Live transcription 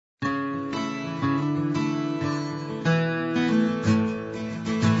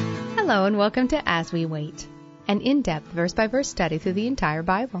Hello and welcome to As We Wait, an in-depth verse-by-verse study through the entire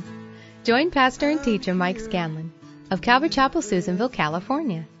Bible. Join pastor and teacher Mike Scanlon of Calvary Chapel, Susanville,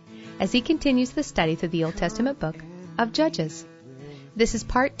 California, as he continues the study through the Old Testament book of Judges. This is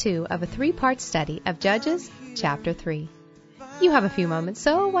part 2 of a 3-part study of Judges chapter 3. You have a few moments,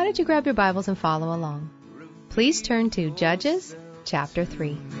 so why don't you grab your Bibles and follow along. Please turn to Judges chapter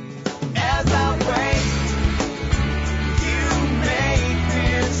 3. As I wait, you make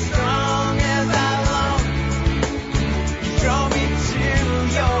me strong as I long. Draw me to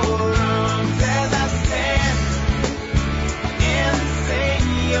your arms as I stand and sing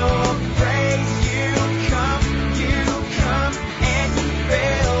your praise. You come, and you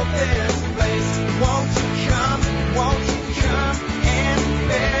fill this place. Won't you come and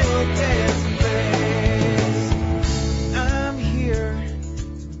fill this place? I'm here.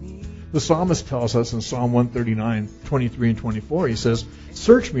 The psalmist tells us in Psalm 139, 23 and 24, he says,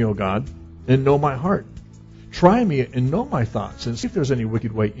 "Search me, O God, and know my heart. Try me and know my thoughts, and see if there's any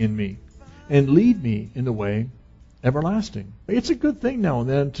wicked way in me, and lead me in the way everlasting." It's a good thing now and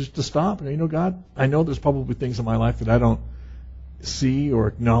then to stop and, God, I know there's probably things in my life that I don't see or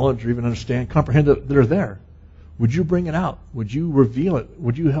acknowledge or even understand, comprehend that are there. Would you bring it out? Would you reveal it?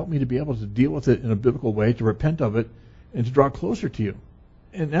 Would you help me to be able to deal with it in a biblical way, to repent of it, and to draw closer to you?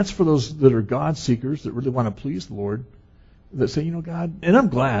 And that's for those that are God seekers that really want to please the Lord, that say, God, and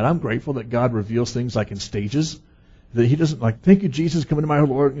I'm grateful that God reveals things like in stages, that he doesn't like, thank you, Jesus, come into my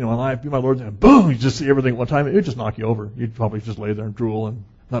Lord, my life, be my Lord, and boom, you just see everything at one time. It would just knock you over. You'd probably just lay there and drool and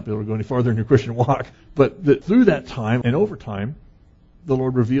not be able to go any farther in your Christian walk. But that through that time and over time, the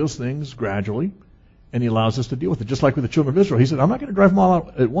Lord reveals things gradually, and he allows us to deal with it. Just like with the children of Israel. He said, I'm not going to drive them all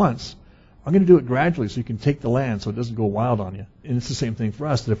out at once. I'm going to do it gradually so you can take the land so it doesn't go wild on you. And it's the same thing for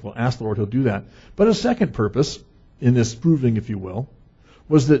us, that if we'll ask the Lord, he'll do that. But a second purpose in this proving, if you will,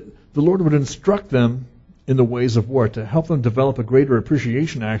 was that the Lord would instruct them in the ways of war, to help them develop a greater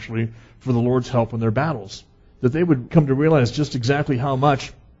appreciation, actually, for the Lord's help in their battles. That they would come to realize just exactly how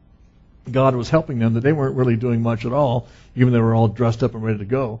much God was helping them, that they weren't really doing much at all, even though they were all dressed up and ready to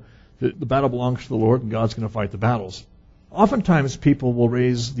go. That the battle belongs to the Lord, and God's going to fight the battles. Oftentimes people will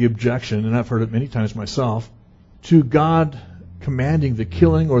raise the objection, and I've heard it many times myself, to God commanding the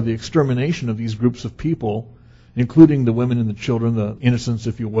killing or the extermination of these groups of people, including the women and the children, the innocents,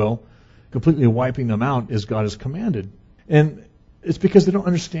 if you will, completely wiping them out as God has commanded. And it's because they don't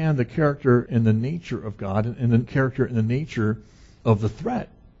understand the character and the nature of God and the character and the nature of the threat.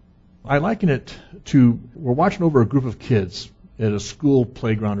 I liken it to, we're watching over a group of kids at a school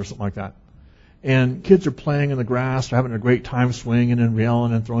playground or something like that. And kids are playing in the grass, they're having a great time swinging and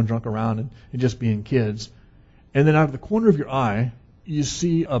yelling and throwing junk around and just being kids. And then out of the corner of your eye, you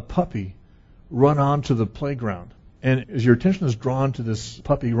see a puppy run onto the playground. And as your attention is drawn to this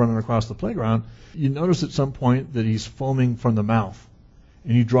puppy running across the playground, you notice at some point that he's foaming from the mouth.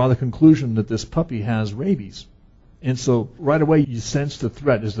 And you draw the conclusion that this puppy has rabies. And so right away you sense the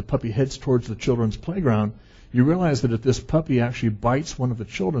threat as the puppy heads towards the children's playground. You realize that if this puppy actually bites one of the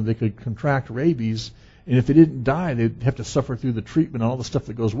children, they could contract rabies, and if they didn't die, they'd have to suffer through the treatment and all the stuff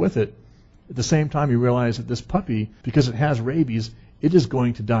that goes with it. At the same time, you realize that this puppy, because it has rabies, it is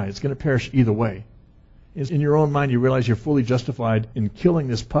going to die. It's going to perish either way. In your own mind, you realize you're fully justified in killing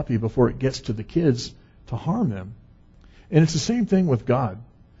this puppy before it gets to the kids to harm them. And it's the same thing with God.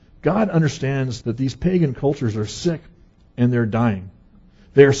 God understands that these pagan cultures are sick and they're dying.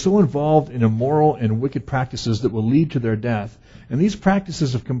 They are so involved in immoral and wicked practices that will lead to their death. And these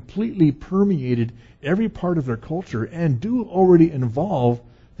practices have completely permeated every part of their culture and do already involve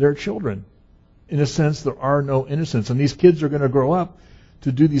their children. In a sense, there are no innocents. And these kids are going to grow up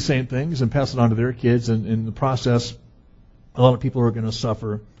to do these same things and pass it on to their kids. And in the process, a lot of people are going to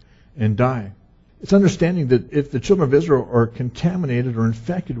suffer and die. It's understanding that if the children of Israel are contaminated or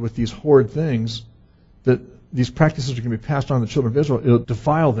infected with these horrid things, that these practices are going to be passed on to the children of Israel. It'll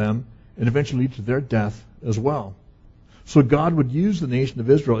defile them and eventually lead to their death as well. So God would use the nation of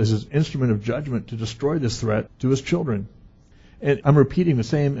Israel as his instrument of judgment to destroy this threat to his children. And I'm repeating the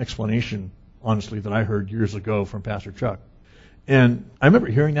same explanation, honestly, that I heard years ago from Pastor Chuck. And I remember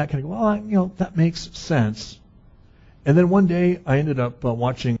hearing that kind of go, well, that makes sense. And then one day I ended up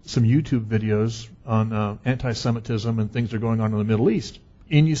watching some YouTube videos on anti-Semitism and things that are going on in the Middle East.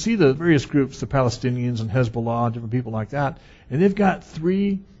 And you see the various groups, the Palestinians and Hezbollah, different people like that, and they've got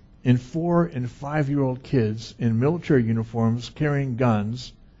 3 and 4 and 5-year-old kids in military uniforms carrying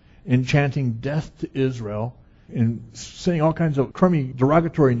guns and chanting death to Israel and saying all kinds of crummy,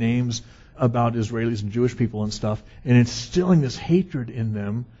 derogatory names about Israelis and Jewish people and stuff, and instilling this hatred in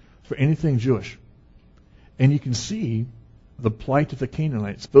them for anything Jewish. And you can see the plight of the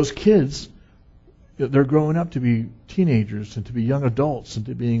Canaanites. Those kids, they're growing up to be teenagers and to be young adults and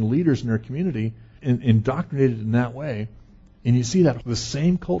to being leaders in their community and indoctrinated in that way. And you see that the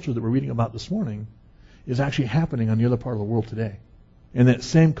same culture that we're reading about this morning is actually happening on the other part of the world today. And that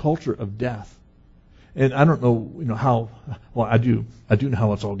same culture of death. And I don't know, how, well, I do know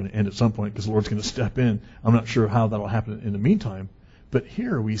how it's all going to end at some point because the Lord's going to step in. I'm not sure how that'll happen in the meantime. But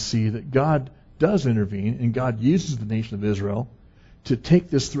here we see that God does intervene and God uses the nation of Israel to take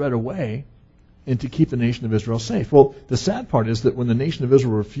this threat away and to keep the nation of Israel safe. Well, the sad part is that when the nation of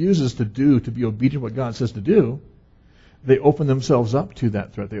Israel refuses to be obedient to what God says to do, they open themselves up to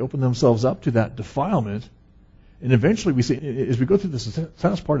that threat. They open themselves up to that defilement. And eventually we see, as we go through this, the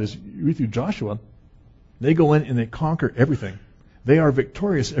saddest part is you read through Joshua, they go in and they conquer everything. They are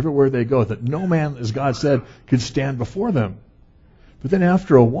victorious everywhere they go, that no man, as God said, could stand before them. But then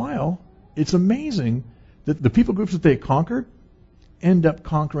after a while, it's amazing that the people groups that they conquered end up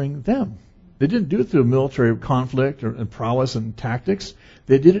conquering them. They didn't do it through military conflict and prowess and tactics.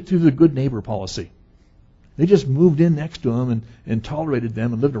 They did it through the good neighbor policy. They just moved in next to them and tolerated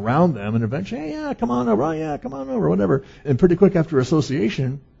them and lived around them, and eventually, hey, yeah, come on over, oh, yeah, come on over, whatever. And pretty quick after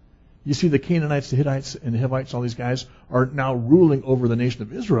association, you see the Canaanites, the Hittites, and the Hivites, all these guys are now ruling over the nation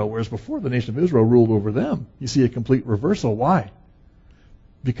of Israel, whereas before the nation of Israel ruled over them. You see a complete reversal. Why?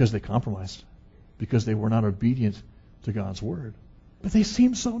 Because they compromised. Because they were not obedient to God's word. But they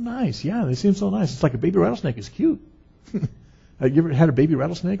seem so nice. Yeah, they seem so nice. It's like a baby rattlesnake is cute. Have you ever had a baby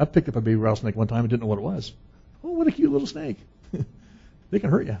rattlesnake? I picked up a baby rattlesnake one time and didn't know what it was. Oh, what a cute little snake. They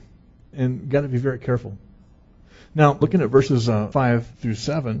can hurt you. And got to be very careful. Now, looking at verses 5 through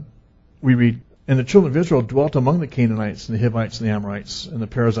 7, we read, "And the children of Israel dwelt among the Canaanites and the Hivites and the Amorites and the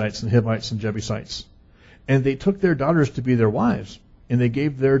Perizzites and the Hivites and Jebusites. And they took their daughters to be their wives, and they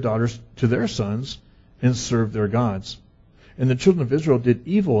gave their daughters to their sons and served their gods. And the children of Israel did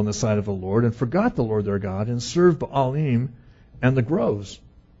evil in the sight of the Lord and forgot the Lord their God and served Baalim and the groves."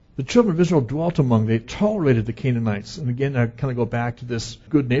 The children of Israel dwelt among, they tolerated the Canaanites. And again, I kind of go back to this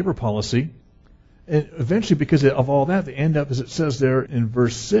good neighbor policy. And eventually, because of all that, they end up, as it says there in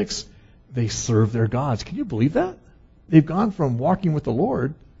verse 6, they serve their gods. Can you believe that? They've gone from walking with the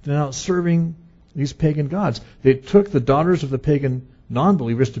Lord to now serving these pagan gods. They took the daughters of the pagan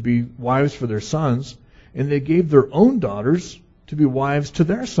non-believers to be wives for their sons, and they gave their own daughters to be wives to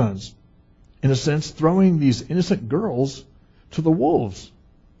their sons. In a sense, throwing these innocent girls to the wolves.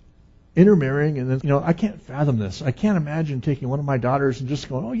 Intermarrying, and then, I can't fathom this. I can't imagine taking one of my daughters and just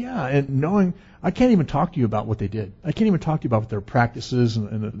going, oh yeah, and knowing, I can't even talk to you about what they did. I can't even talk to you about their practices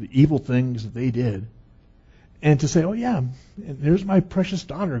and the evil things that they did. And to say, oh yeah, and there's my precious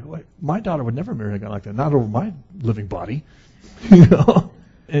daughter. My daughter would never marry a guy like that, not over my living body.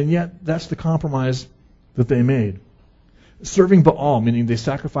 And yet, that's the compromise that they made. Serving Baal, meaning they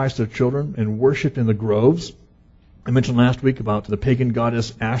sacrificed their children and worshipped in the groves. I mentioned last week about the pagan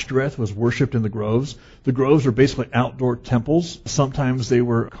goddess Ashtoreth was worshipped in the groves. The groves are basically outdoor temples. Sometimes they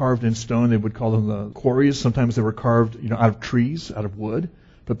were carved in stone. They would call them the quarries. Sometimes they were carved, out of trees, out of wood.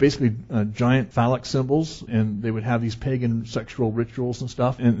 But basically giant phallic symbols, and they would have these pagan sexual rituals and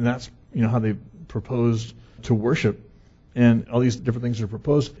stuff. And that's, how they proposed to worship. And all these different things are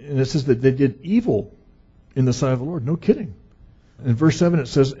proposed. And it says that they did evil in the sight of the Lord. No kidding. In verse 7 it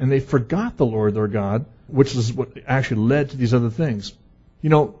says, "And they forgot the Lord their God," which is what actually led to these other things.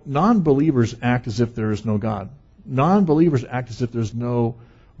 Non-believers act as if there is no God. Non-believers act as if there's no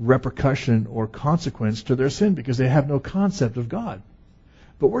repercussion or consequence to their sin because they have no concept of God.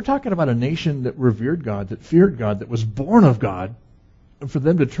 But we're talking about a nation that revered God, that feared God, that was born of God, and for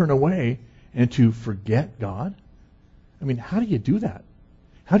them to turn away and to forget God? How do you do that?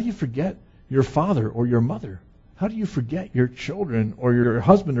 How do you forget your father or your mother? How do you forget your children or your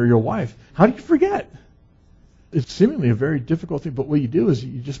husband or your wife? How do you forget? It's seemingly a very difficult thing, but what you do is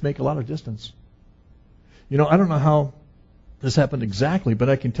you just make a lot of distance. I don't know how this happened exactly, but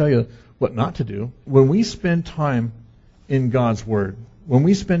I can tell you what not to do. When we spend time in God's Word, when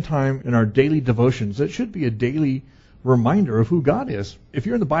we spend time in our daily devotions, it should be a daily reminder of who God is. If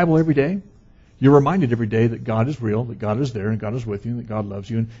you're in the Bible every day, you're reminded every day that God is real, that God is there, and God is with you, and that God loves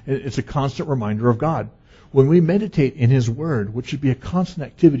you, and it's a constant reminder of God. When we meditate in His Word, which should be a constant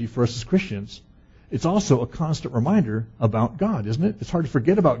activity for us as Christians, it's also a constant reminder about God, isn't it? It's hard to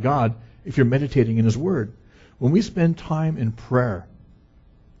forget about God if you're meditating in His Word. When we spend time in prayer,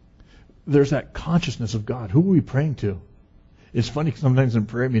 there's that consciousness of God. Who are we praying to? It's funny, sometimes in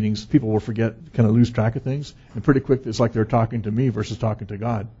prayer meetings, people will forget, kind of lose track of things, and pretty quick it's like they're talking to me versus talking to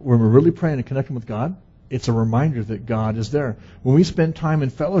God. When we're really praying and connecting with God, it's a reminder that God is there. When we spend time in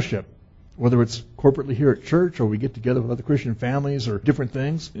fellowship, Whether it's corporately here at church or we get together with other Christian families or different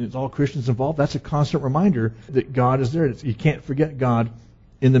things, and it's all Christians involved, that's a constant reminder that God is there. You can't forget God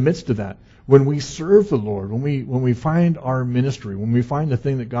in the midst of that. When we serve the Lord, when we find our ministry, when we find the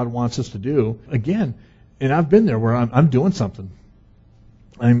thing that God wants us to do, again, and I've been there where I'm doing something.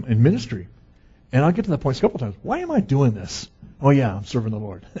 I'm in ministry. And I'll get to that point a couple times. Why am I doing this? Oh yeah, I'm serving the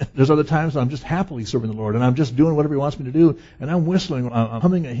Lord. There's other times I'm just happily serving the Lord, and I'm just doing whatever He wants me to do, and I'm whistling, I'm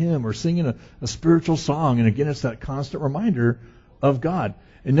humming a hymn or singing a spiritual song, and again, it's that constant reminder of God.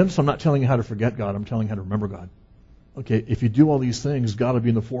 And notice I'm not telling you how to forget God, I'm telling you how to remember God. Okay, if you do all these things, God will be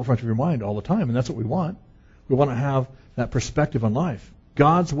in the forefront of your mind all the time, and that's what we want. We want to have that perspective on life.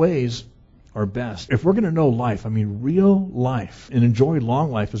 God's ways are best. If we're going to know life, I mean real life, and enjoy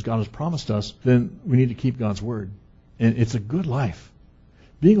long life as God has promised us, then we need to keep God's word. And it's a good life.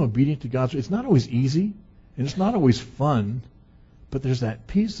 Being obedient to God's word, it's not always easy, and it's not always fun, but there's that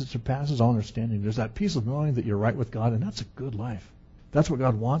peace that surpasses all understanding. There's that peace of knowing that you're right with God, and that's a good life. That's what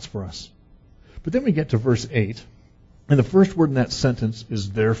God wants for us. But then we get to verse 8, and the first word in that sentence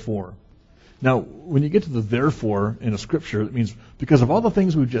is therefore. Now, when you get to the therefore in a scripture, it means because of all the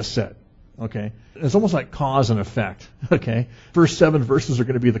things we've just said. Okay? It's almost like cause and effect. Okay? First 7 verses are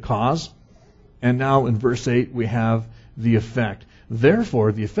going to be the cause. And now in verse 8 we have the effect.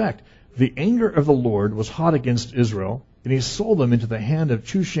 Therefore, the effect. The anger of the Lord was hot against Israel, and He sold them into the hand of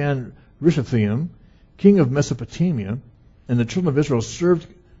Chushan-Rishathaim, king of Mesopotamia. And the children of Israel served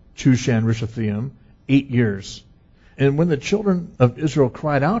Chushan-Rishathaim 8 years. And when the children of Israel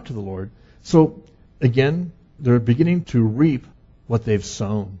cried out to the Lord, so again, they're beginning to reap what they've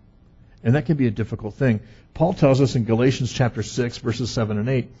sown. And that can be a difficult thing. Paul tells us in Galatians chapter 6, verses 7 and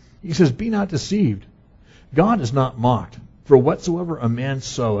 8, he says, be not deceived. God is not mocked. For whatsoever a man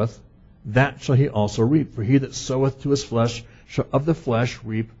soweth, that shall he also reap. For he that soweth to his flesh shall of the flesh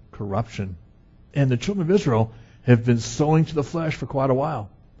reap corruption. And the children of Israel have been sowing to the flesh for quite a while.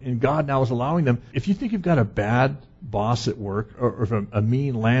 And God now is allowing them. If you think you've got a bad boss at work, or a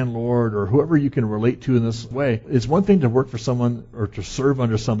mean landlord, or whoever you can relate to in this way, it's one thing to work for someone or to serve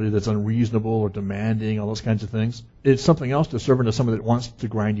under somebody that's unreasonable or demanding, all those kinds of things. It's something else to serve under somebody that wants to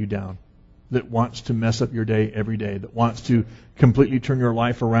grind you down, that wants to mess up your day every day, that wants to completely turn your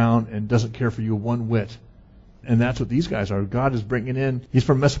life around and doesn't care for you one whit. And that's what these guys are. God is bringing in, he's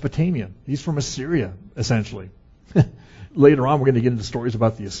from Mesopotamia. He's from Assyria, essentially. Later on, we're going to get into stories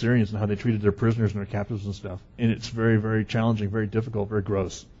about the Assyrians and how they treated their prisoners and their captives and stuff. And it's very, very challenging, very difficult, very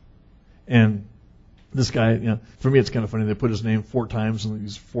gross. And this guy, for me, it's kind of funny. They put his name 4 times in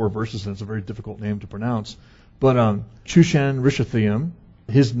these 4 verses, and it's a very difficult name to pronounce. But Chushan-Rishathaim,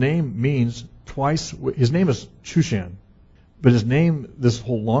 his name means twice. His name is Chushan, but his name, this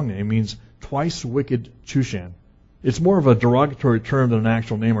whole long name, means twice wicked Chushan. It's more of a derogatory term than an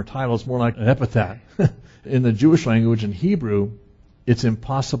actual name or title. It's more like an epithet. In the Jewish language, in Hebrew, it's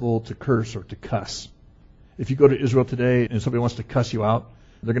impossible to curse or to cuss. If you go to Israel today and somebody wants to cuss you out,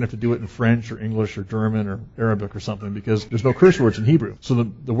 they're going to have to do it in French or English or German or Arabic or something, because there's no curse words in Hebrew. So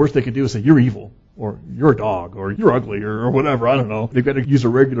the worst they can do is say, you're evil, or you're a dog, or you're ugly, or whatever, I don't know. They've got to use a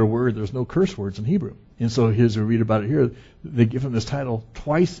regular word. There's no curse words in Hebrew. And so as we read about it here, they give him this title,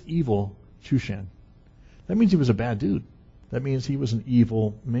 twice evil Chushan. That means he was a bad dude. That means he was an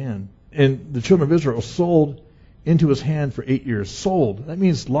evil man. And the children of Israel sold into his hand for 8 years. Sold. That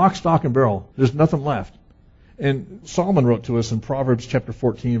means lock, stock, and barrel. There's nothing left. And Solomon wrote to us in Proverbs chapter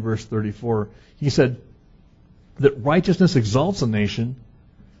 14, verse 34. He said that righteousness exalts a nation,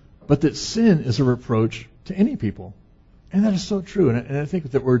 but that sin is a reproach to any people. And that is so true. And I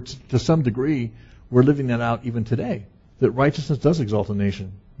think that to some degree, we're living that out even today. That righteousness does exalt a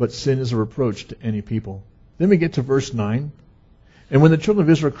nation, but sin is a reproach to any people. Then we get to verse 9. And when the children of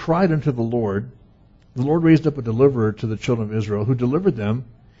Israel cried unto the Lord raised up a deliverer to the children of Israel, who delivered them,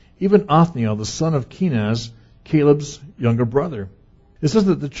 even Othniel, the son of Kenaz, Caleb's younger brother. It says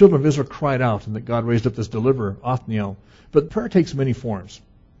that the children of Israel cried out, and that God raised up this deliverer, Othniel. But prayer takes many forms.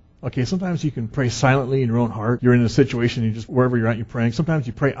 Okay, sometimes you can pray silently in your own heart. You're in a situation, you just wherever you're at, you're praying. Sometimes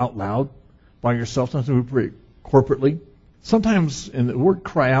you pray out loud by yourself. Sometimes we pray corporately. Sometimes, and the word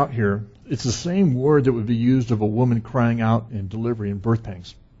cry out here, it's the same word that would be used of a woman crying out in delivery and birth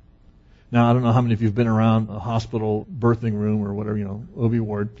pangs. Now, I don't know how many of you have been around a hospital birthing room or whatever, OB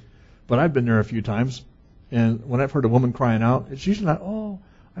ward, but I've been there a few times. And when I've heard a woman crying out, it's usually not, oh,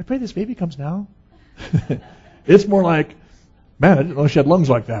 I pray this baby comes now. It's more like, man, I didn't know she had lungs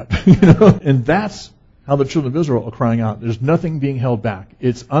like that. And that's how the children of Israel are crying out. There's nothing being held back.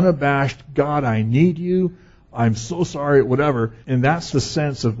 It's unabashed, God, I need you. I'm so sorry, whatever. And that's the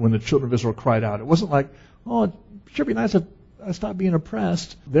sense of when the children of Israel cried out. It wasn't like, oh, it sure be nice if stop being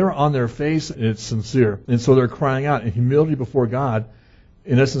oppressed. They're on their face, and it's sincere. And so they're crying out in humility before God,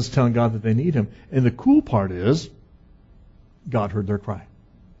 in essence telling God that they need Him. And the cool part is, God heard their cry.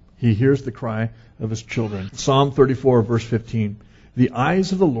 He hears the cry of His children. Psalm 34, verse 15. The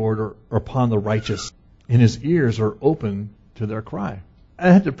eyes of the Lord are upon the righteous, and His ears are open to their cry.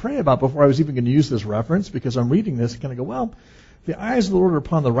 I had to pray about before I was even going to use this reference, because I'm reading this and kind of go, well, the eyes of the Lord are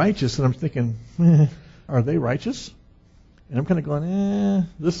upon the righteous, and I'm thinking, are they righteous? And I'm kind of going,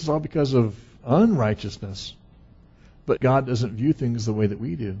 this is all because of unrighteousness. But God doesn't view things the way that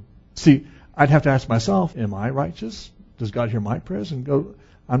we do. See, I'd have to ask myself, am I righteous? Does God hear my prayers? And go,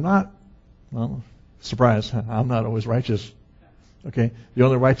 I'm not. Well, surprise, I'm not always righteous. Okay, the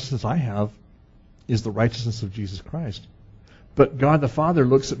only righteousness I have is the righteousness of Jesus Christ. But God the Father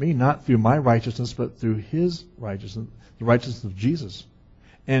looks at me not through my righteousness, but through His righteousness, the righteousness of Jesus.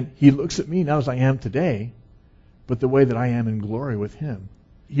 And He looks at me not as I am today, but the way that I am in glory with Him.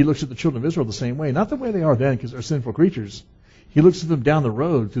 He looks at the children of Israel the same way, not the way they are then because they're sinful creatures. He looks at them down the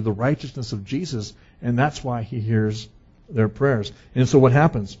road through the righteousness of Jesus, and that's why He hears their prayers. And so what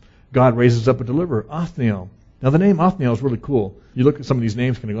happens? God raises up a deliverer, Othniel. Now the name Othniel is really cool. You look at some of these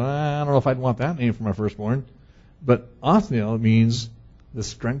names and you go, I don't know if I'd want that name for my firstborn. But Othniel means the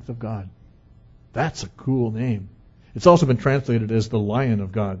strength of God. That's a cool name. It's also been translated as the Lion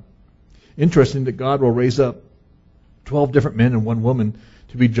of God. Interesting that God will raise up 12 different men and one woman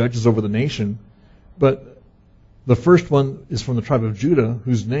to be judges over the nation. But the first one is from the tribe of Judah,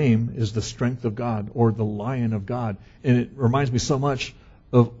 whose name is the strength of God, or the Lion of God. And it reminds me so much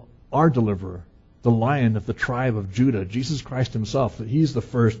of our deliverer, the Lion of the tribe of Judah, Jesus Christ Himself, that He's the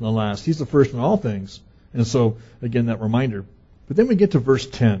first and the last. He's the first in all things. And so, again, that reminder. But then we get to verse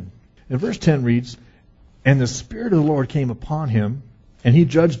 10. And verse 10 reads, And the Spirit of the Lord came upon him, and he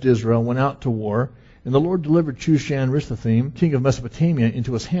judged Israel, went out to war. And the Lord delivered Chushan-Rishathaim, king of Mesopotamia,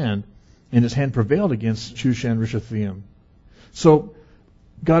 into his hand, and his hand prevailed against Chushan-Rishathaim. So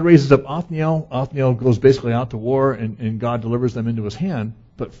God raises up Othniel. Othniel goes basically out to war, and God delivers them into his hand.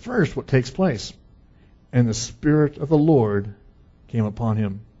 But first, what takes place? And the Spirit of the Lord came upon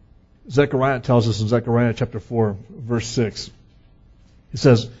him. Zechariah tells us in Zechariah chapter 4, verse 6. He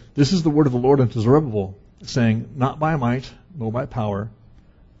says, This is the word of the Lord unto Zerubbabel, saying, Not by might, nor by power,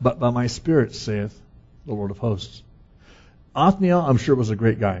 but by my Spirit, saith the Lord of hosts. Othniel, I'm sure, was a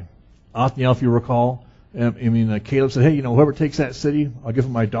great guy. Othniel, if you recall, Caleb said, hey, whoever takes that city, I'll give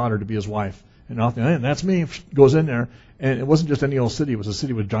him my daughter to be his wife. And Othniel, hey, that's me, goes in there. And it wasn't just any old city, it was a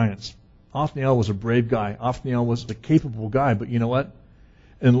city with giants. Othniel was a brave guy. Othniel was a capable guy. But you know what?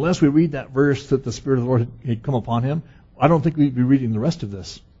 Unless we read that verse that the Spirit of the Lord had come upon him, I don't think we'd be reading the rest of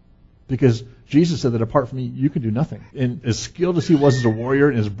this. Because Jesus said that apart from me, you can do nothing. And as skilled as he was as a warrior,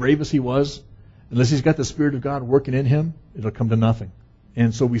 and as brave as he was, unless he's got the Spirit of God working in him, it'll come to nothing.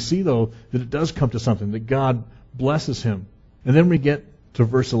 And so we see, though, that it does come to something, that God blesses him. And then we get to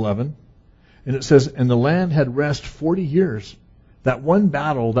verse 11, and it says, And the land had rest 40 years. That one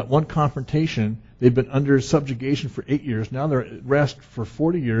battle, that one confrontation, they've been under subjugation for 8 years. Now they're at rest for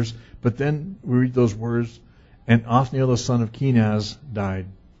 40 years. But then we read those words, And Othniel the son of Kenaz died.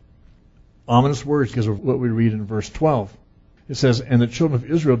 Ominous words because of what we read in verse 12. It says, And the children of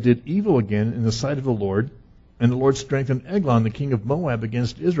Israel did evil again in the sight of the Lord, and the Lord strengthened Eglon, the king of Moab,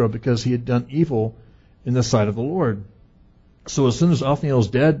 against Israel, because he had done evil in the sight of the Lord. So as soon as Othniel is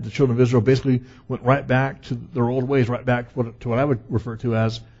dead, the children of Israel basically went right back to their old ways, right back to what I would refer to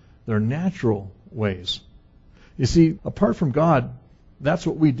as their natural ways. You see, apart from God, that's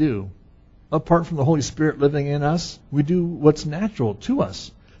what we do. Apart from the Holy Spirit living in us, we do what's natural to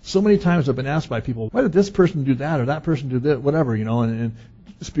us. So many times I've been asked by people, why did this person do that or that person do that, whatever, and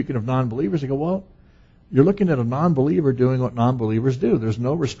speaking of non-believers, they go, well, you're looking at a non-believer doing what non-believers do. There's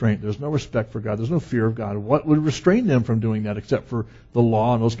no restraint. There's no respect for God. There's no fear of God. What would restrain them from doing that except for the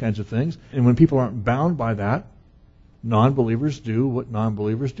law and those kinds of things? And when people aren't bound by that, non-believers do what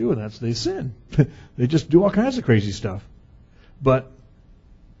non-believers do, and that's they sin. They just do all kinds of crazy stuff. But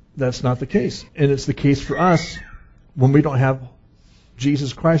that's not the case. And it's the case for us when we don't have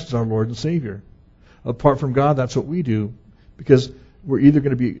Jesus Christ as our Lord and Savior. Apart from God, that's what we do, because we're either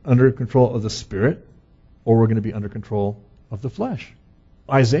going to be under control of the Spirit or we're going to be under control of the flesh.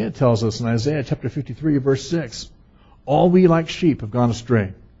 Isaiah tells us in Isaiah chapter 53, verse 6, All we like sheep have gone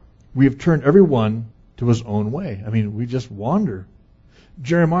astray. We have turned every one to his own way. We just wander.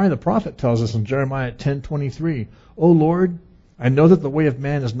 Jeremiah the prophet tells us in Jeremiah 10:23, O Lord, I know that the way of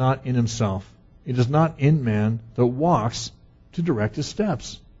man is not in himself. It is not in man that walks to direct his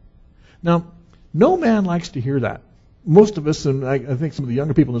steps. Now, no man likes to hear that. Most of us, and I think some of the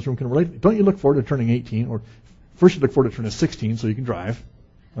younger people in this room can relate, don't you look forward to turning 18 or First you look forward to turning 16 so you can drive,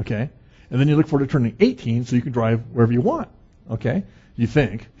 okay? And then you look forward to turning 18 so you can drive wherever you want, okay? You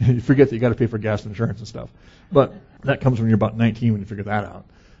think. You forget that you got to pay for gas and insurance and stuff. But that comes when you're about 19 when you figure that out.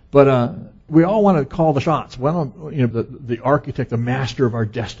 But we all want to call the shots. Well, the architect, the master of our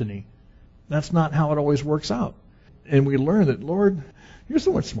destiny. That's not how it always works out. And we learn that, Lord, you're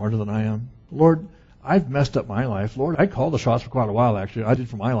so much smarter than I am. Lord, I've messed up my life. Lord, I called the shots for quite a while, actually. I did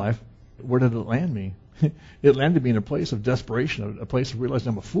for my life. Where did it land me? It landed me in a place of desperation, a place of realizing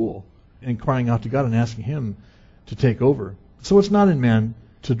I'm a fool, and crying out to God and asking Him to take over. So it's not in man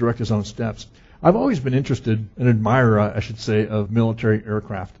to direct his own steps. I've always been interested, an admirer, I should say, of military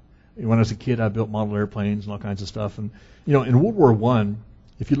aircraft. When I was a kid, I built model airplanes and all kinds of stuff. And, in World War I,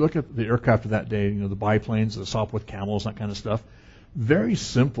 if you look at the aircraft of that day, the biplanes, the Sopwith Camels, that kind of stuff, very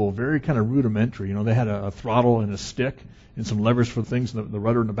simple, very kind of rudimentary. They had a throttle and a stick and some levers for things, the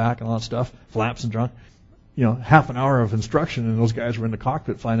rudder in the back and all that stuff, flaps and junk. Half an hour of instruction, and those guys were in the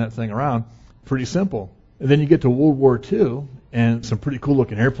cockpit flying that thing around. Pretty simple. And then you get to World War II, and some pretty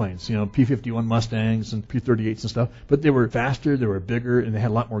cool-looking airplanes, P-51 Mustangs and P-38s and stuff. But they were faster, they were bigger, and they had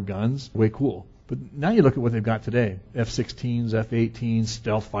a lot more guns. Way cool. But now you look at what they've got today. F-16s, F-18s,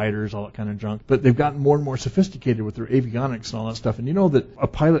 stealth fighters, all that kind of junk. But they've gotten more and more sophisticated with their avionics and all that stuff. And you know that a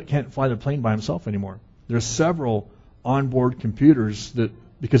pilot can't fly the plane by himself anymore. There's several onboard computers that,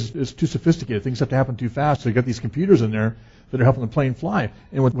 because it's too sophisticated, things have to happen too fast. So you've got these computers in there that are helping the plane fly.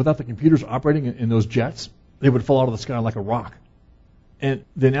 And without the computers operating in those jets, they would fall out of the sky like a rock. And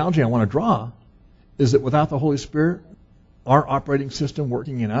the analogy I want to draw is that without the Holy Spirit, our operating system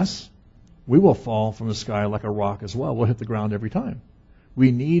working in us, we will fall from the sky like a rock as well. We'll hit the ground every time.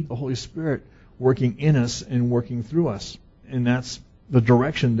 We need the Holy Spirit working in us and working through us. And that's the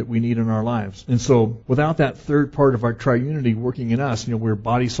direction that we need in our lives. And so without that third part of our triunity working in us, we're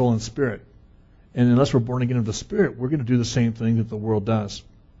body, soul, and spirit. And unless we're born again of the Spirit, we're going to do the same thing that the world does.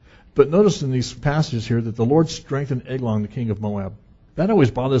 But notice in these passages here that the Lord strengthened Eglon, the king of Moab. That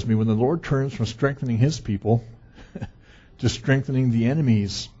always bothers me when the Lord turns from strengthening His people to strengthening the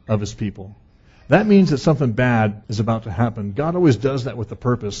enemies of His people. That means that something bad is about to happen. God always does that with a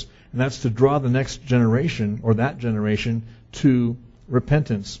purpose, and that's to draw the next generation, or that generation, to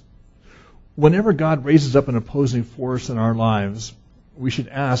repentance. Whenever God raises up an opposing force in our lives, we should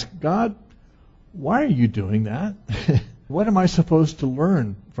ask, God, why are you doing that? What am I supposed to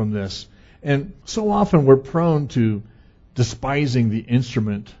learn from this? And so often we're prone to despising the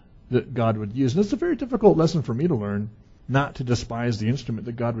instrument that God would use. And it's a very difficult lesson for me to learn, not to despise the instrument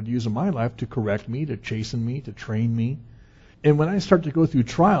that God would use in my life to correct me, to chasten me, to train me. And when I start to go through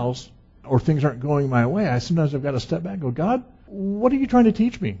trials or things aren't going my way, sometimes I've got to step back and go, God, what are you trying to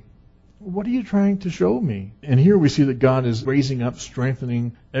teach me? What are you trying to show me? And here we see that God is raising up,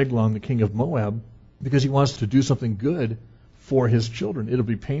 strengthening Eglon, the king of Moab, because He wants to do something good for His children. It'll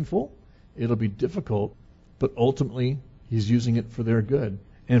be painful, it'll be difficult, but ultimately He's using it for their good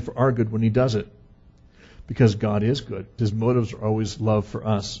and for our good when He does it. Because God is good. His motives are always love for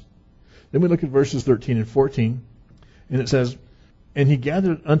us. Then we look at verses 13 and 14, and it says, And He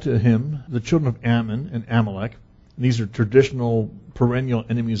gathered unto Him the children of Ammon and Amalek, and these are traditional perennial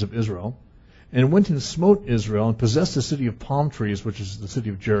enemies of Israel, and went and smote Israel and possessed the city of palm trees, which is the city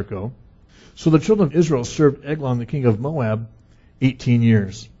of Jericho. So the children of Israel served Eglon, the king of Moab, 18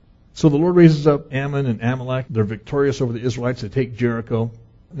 years. So the Lord raises up Ammon and Amalek. They're victorious over the Israelites. They take Jericho.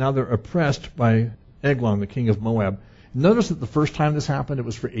 Now they're oppressed by Eglon, the king of Moab. Notice that the first time this happened, it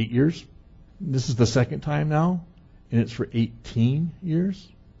was for 8 years. This is the second time now, and it's for 18 years.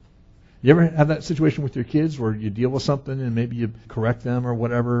 You ever have that situation with your kids where you deal with something and maybe you correct them or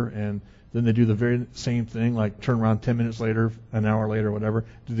whatever, and then they do the very same thing, like turn around 10 minutes later, an hour later, whatever,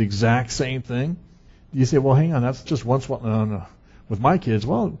 do the exact same thing? You say, well, hang on, that's just once. No. With my kids,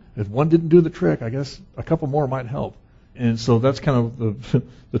 well, if one didn't do the trick, I guess a couple more might help. And so that's kind of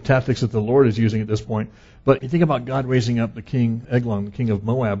the tactics that the Lord is using at this point. But you think about God raising up the king, Eglon, the king of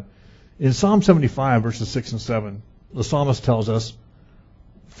Moab. In Psalm 75, verses 6 and 7, the psalmist tells us,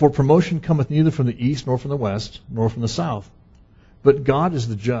 For promotion cometh neither from the east, nor from the west, nor from the south. But God is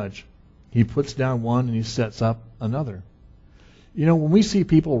the judge. He puts down one and He sets up another. When we see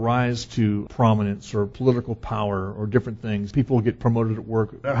people rise to prominence or political power or different things, people get promoted at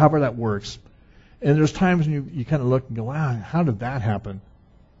work, however that works. And there's times when you kind of look and go, wow, how did that happen?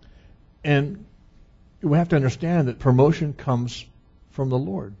 And we have to understand that promotion comes from the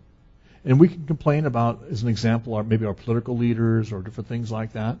Lord. And we can complain about, as an example, maybe our political leaders or different things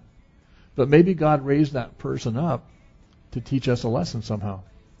like that. But maybe God raised that person up to teach us a lesson somehow.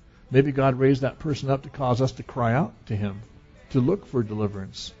 Maybe God raised that person up to cause us to cry out to Him, to look for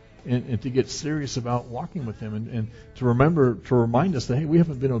deliverance, and to get serious about walking with Him, and to remind us that, hey, we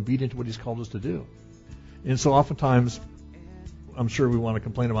haven't been obedient to what He's called us to do. And so oftentimes, I'm sure we want to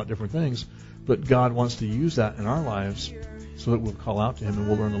complain about different things, but God wants to use that in our lives so that we'll call out to Him and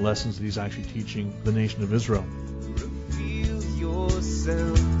we'll learn the lessons that He's actually teaching the nation of Israel. Reveal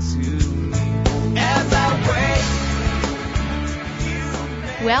yourself to me as I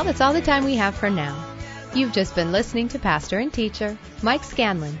wait. Well, that's all the time we have for now. You've just been listening to pastor and teacher Mike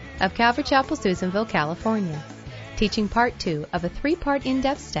Scanlon of Calvary Chapel, Susanville, California, teaching part 2 of a 3-part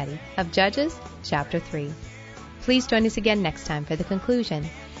in-depth study of Judges chapter 3. Please join us again next time for the conclusion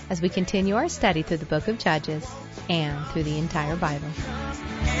as we continue our study through the book of Judges and through the entire Bible.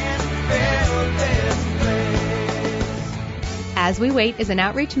 As We Wait is an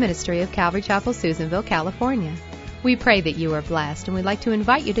outreach ministry of Calvary Chapel, Susanville, California. We pray that you are blessed, and we'd like to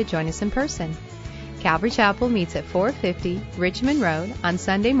invite you to join us in person. Calvary Chapel meets at 450 Richmond Road on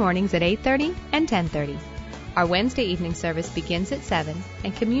Sunday mornings at 8:30 and 10:30. Our Wednesday evening service begins at 7,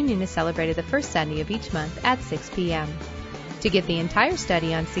 and communion is celebrated the first Sunday of each month at 6 p.m. To get the entire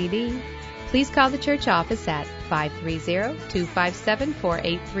study on CD, please call the church office at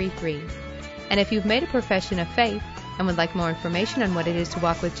 530-257-4833. And if you've made a profession of faith and would like more information on what it is to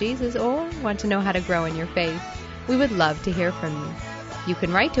walk with Jesus, or want to know how to grow in your faith, we would love to hear from you. You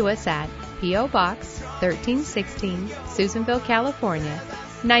can write to us at P.O. Box 1316, Susanville, California,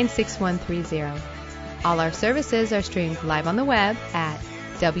 96130. All our services are streamed live on the web at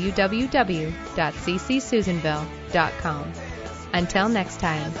www.ccsusanville.com. Until next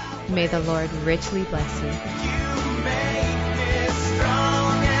time, may the Lord richly bless you. You may